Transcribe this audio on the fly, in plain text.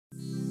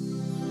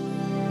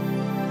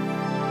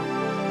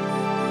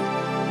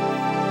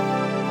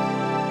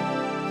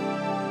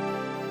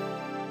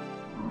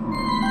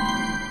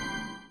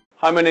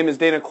Hi, my name is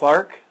Dana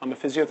Clark. I'm a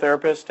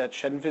physiotherapist at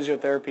Sheddon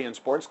Physiotherapy and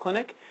Sports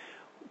Clinic.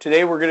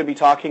 Today we're going to be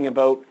talking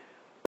about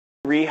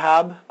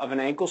rehab of an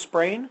ankle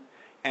sprain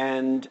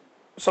and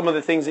some of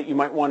the things that you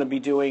might want to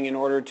be doing in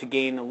order to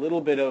gain a little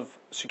bit of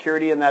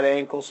security in that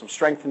ankle, some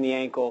strength in the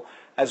ankle,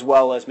 as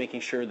well as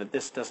making sure that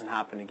this doesn't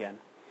happen again.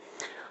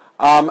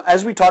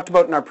 As we talked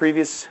about in our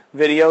previous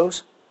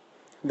videos,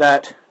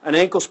 that an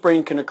ankle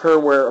sprain can occur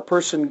where a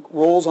person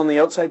rolls on the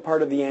outside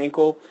part of the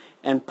ankle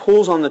and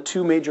pulls on the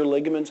two major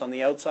ligaments on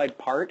the outside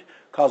part,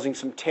 causing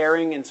some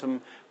tearing and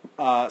some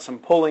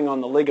pulling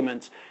on the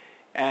ligaments,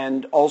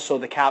 and also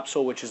the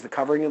capsule, which is the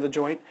covering of the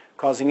joint,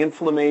 causing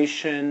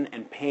inflammation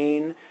and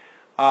pain.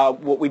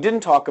 What we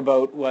didn't talk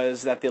about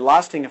was that the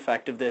lasting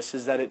effect of this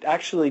is that it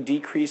actually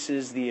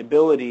decreases the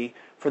ability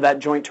for that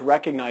joint to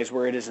recognize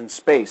where it is in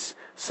space,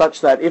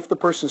 such that if the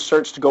person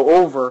starts to go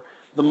over,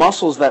 the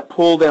muscles that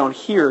pull down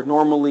here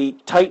normally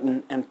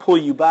tighten and pull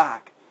you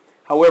back.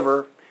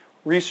 However,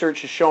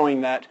 research is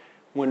showing that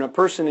when a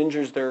person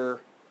injures their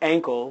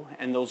ankle,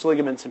 and those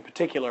ligaments in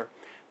particular,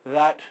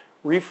 that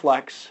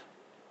reflex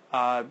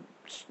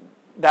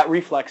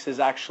is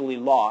actually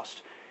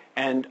lost.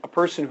 And a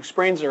person who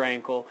sprains their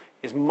ankle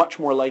is much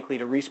more likely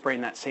to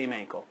resprain that same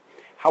ankle.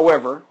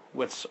 However,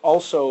 what's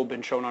also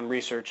been shown on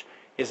research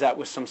is that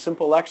with some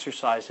simple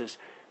exercises,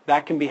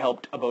 that can be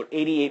helped about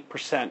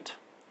 88%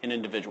 in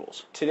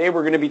individuals. Today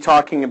we're going to be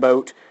talking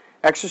about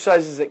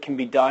exercises that can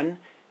be done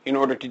in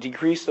order to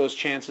decrease those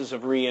chances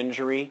of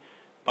re-injury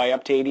by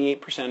up to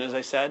 88%, as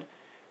I said.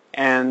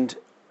 And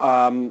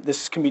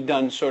this can be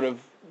done sort of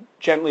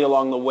gently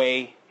along the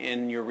way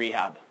in your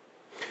rehab.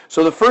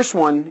 So the first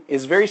one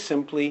is very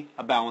simply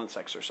a balance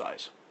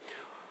exercise.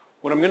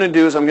 What I'm going to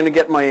do is I'm going to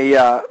get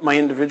my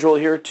individual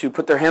here to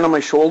put their hand on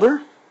my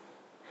shoulder,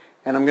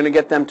 and I'm going to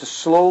get them to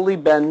slowly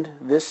bend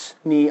this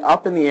knee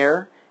up in the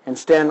air and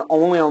stand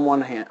only on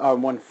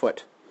one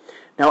foot.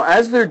 Now,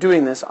 as they're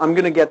doing this, I'm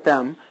going to get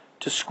them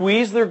to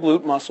squeeze their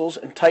glute muscles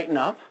and tighten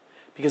up,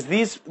 because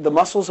the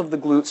muscles of the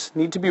glutes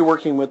need to be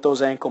working with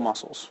those ankle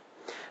muscles.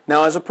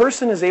 Now, as a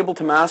person is able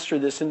to master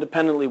this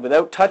independently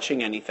without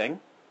touching anything,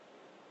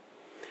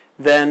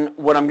 then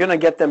what I'm going to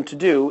get them to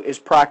do is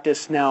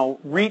practice now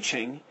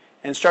reaching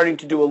and starting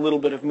to do a little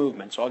bit of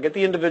movement. So I'll get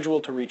the individual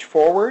to reach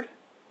forward,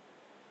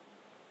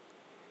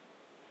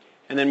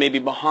 and then maybe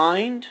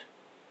behind,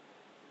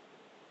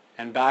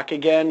 and back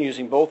again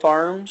using both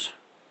arms,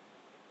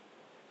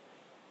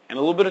 and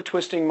a little bit of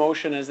twisting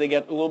motion as they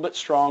get a little bit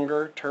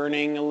stronger,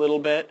 turning a little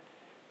bit,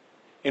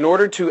 in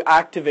order to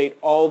activate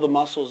all the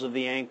muscles of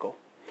the ankle.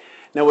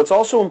 Now, what's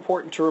also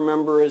important to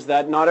remember is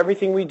that not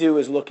everything we do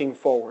is looking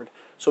forward.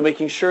 So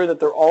making sure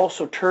that they're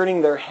also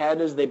turning their head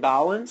as they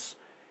balance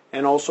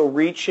and also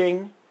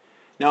reaching.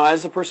 Now,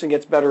 as the person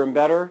gets better and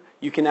better,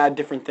 you can add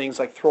different things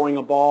like throwing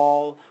a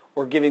ball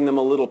or giving them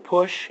a little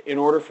push in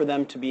order for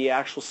them to be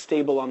actually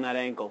stable on that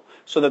ankle,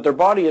 so that their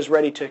body is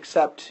ready to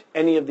accept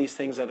any of these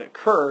things that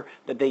occur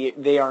that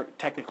they aren't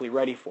technically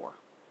ready for.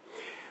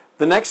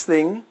 The next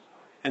thing,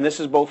 and this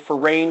is both for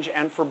range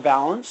and for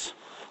balance,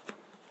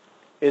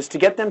 is to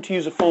get them to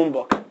use a phone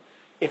book.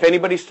 If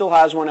anybody still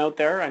has one out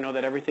there, I know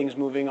that everything's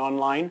moving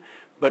online,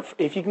 but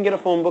if you can get a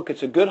phone book,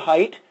 it's a good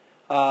height,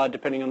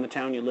 depending on the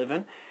town you live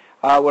in.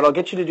 What I'll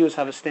get you to do is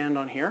have a stand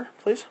on here,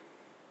 please.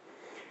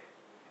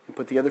 And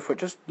put the other foot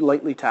just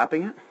lightly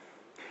tapping it.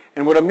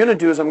 And what I'm going to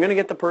do is I'm going to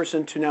get the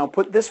person to now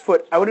put this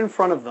foot out in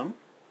front of them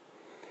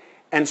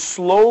and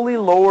slowly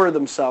lower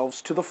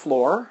themselves to the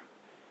floor,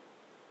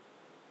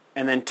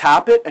 and then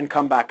tap it and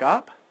come back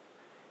up,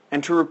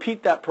 and to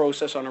repeat that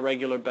process on a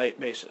regular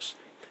basis.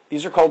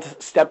 These are called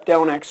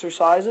step-down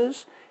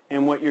exercises,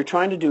 and what you're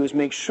trying to do is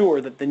make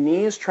sure that the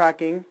knee is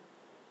tracking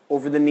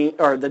over the knee,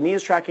 or the knee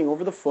is tracking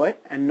over the foot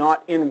and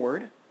not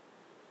inward,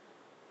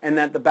 and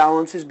that the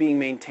balance is being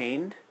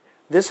maintained.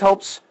 This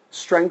helps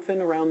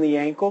strengthen around the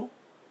ankle.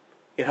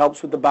 It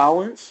helps with the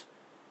balance,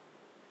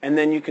 and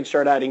then you can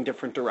start adding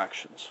different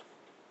directions.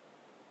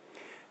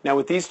 Now,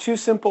 with these two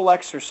simple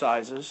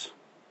exercises,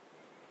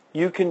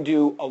 you can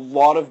do a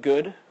lot of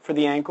good for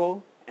the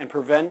ankle and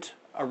prevent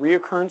a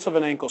reoccurrence of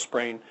an ankle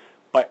sprain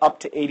by up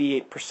to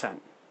 88%.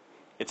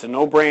 It's a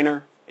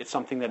no-brainer. It's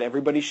something that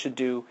everybody should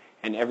do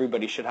and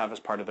everybody should have as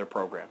part of their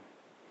program.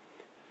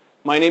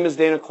 My name is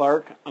Dana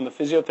Clark. I'm a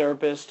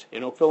physiotherapist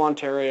in Oakville,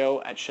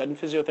 Ontario at Sheddon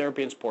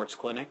Physiotherapy and Sports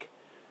Clinic.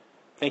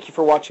 Thank you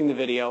for watching the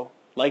video.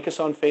 Like us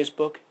on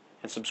Facebook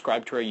and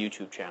subscribe to our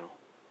YouTube channel.